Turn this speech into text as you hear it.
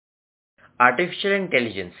Artificial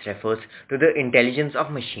intelligence refers to the intelligence of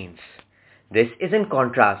machines. This is in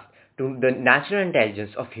contrast to the natural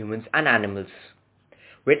intelligence of humans and animals.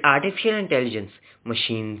 With artificial intelligence,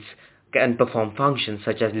 machines can perform functions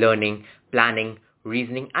such as learning, planning,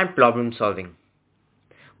 reasoning, and problem solving.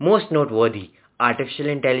 Most noteworthy, artificial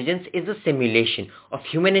intelligence is a simulation of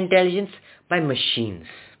human intelligence by machines.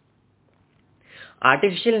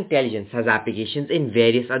 Artificial intelligence has applications in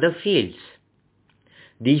various other fields.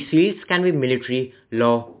 These fields can be military,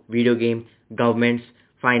 law, video game, governments,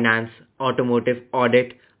 finance, automotive,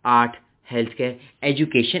 audit, art, healthcare,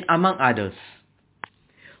 education, among others.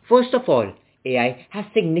 First of all, AI has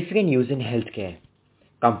significant use in healthcare.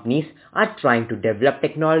 Companies are trying to develop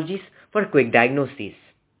technologies for quick diagnoses.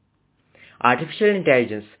 Artificial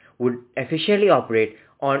intelligence would efficiently operate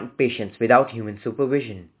on patients without human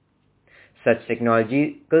supervision. Such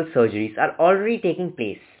technological surgeries are already taking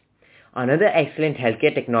place. Another excellent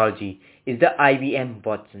healthcare technology is the IBM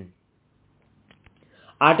Watson.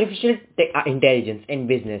 Artificial intelligence in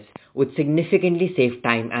business would significantly save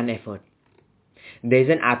time and effort. There is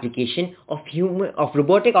an application of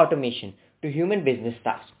robotic automation to human business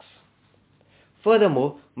tasks.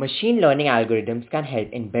 Furthermore, machine learning algorithms can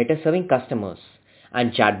help in better serving customers,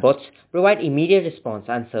 and chatbots provide immediate response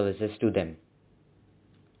and services to them.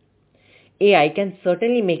 AI can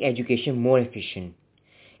certainly make education more efficient.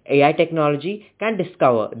 AI technology can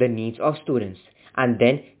discover the needs of students, and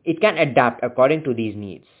then it can adapt according to these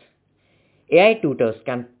needs. AI tutors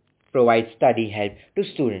can provide study help to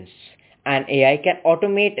students, and AI can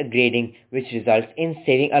automate grading, which results in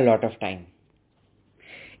saving a lot of time.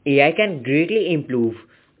 AI can greatly improve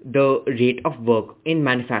the rate of work in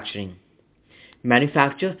manufacturing.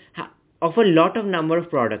 Manufacture of a lot of number of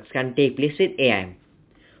products can take place with AI.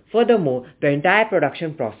 Furthermore, the entire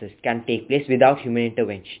production process can take place without human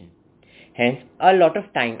intervention. Hence, a lot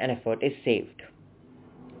of time and effort is saved.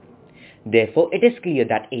 Therefore, it is clear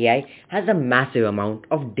that AI has a massive amount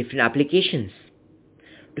of different applications.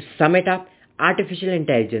 To sum it up, artificial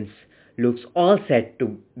intelligence looks all set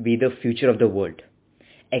to be the future of the world.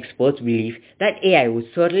 Experts believe that AI will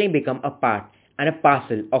certainly become a part and a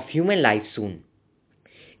parcel of human life soon.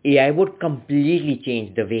 AI would completely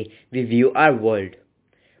change the way we view our world.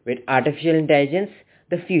 With artificial intelligence,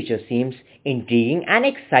 the future seems intriguing and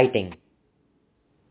exciting.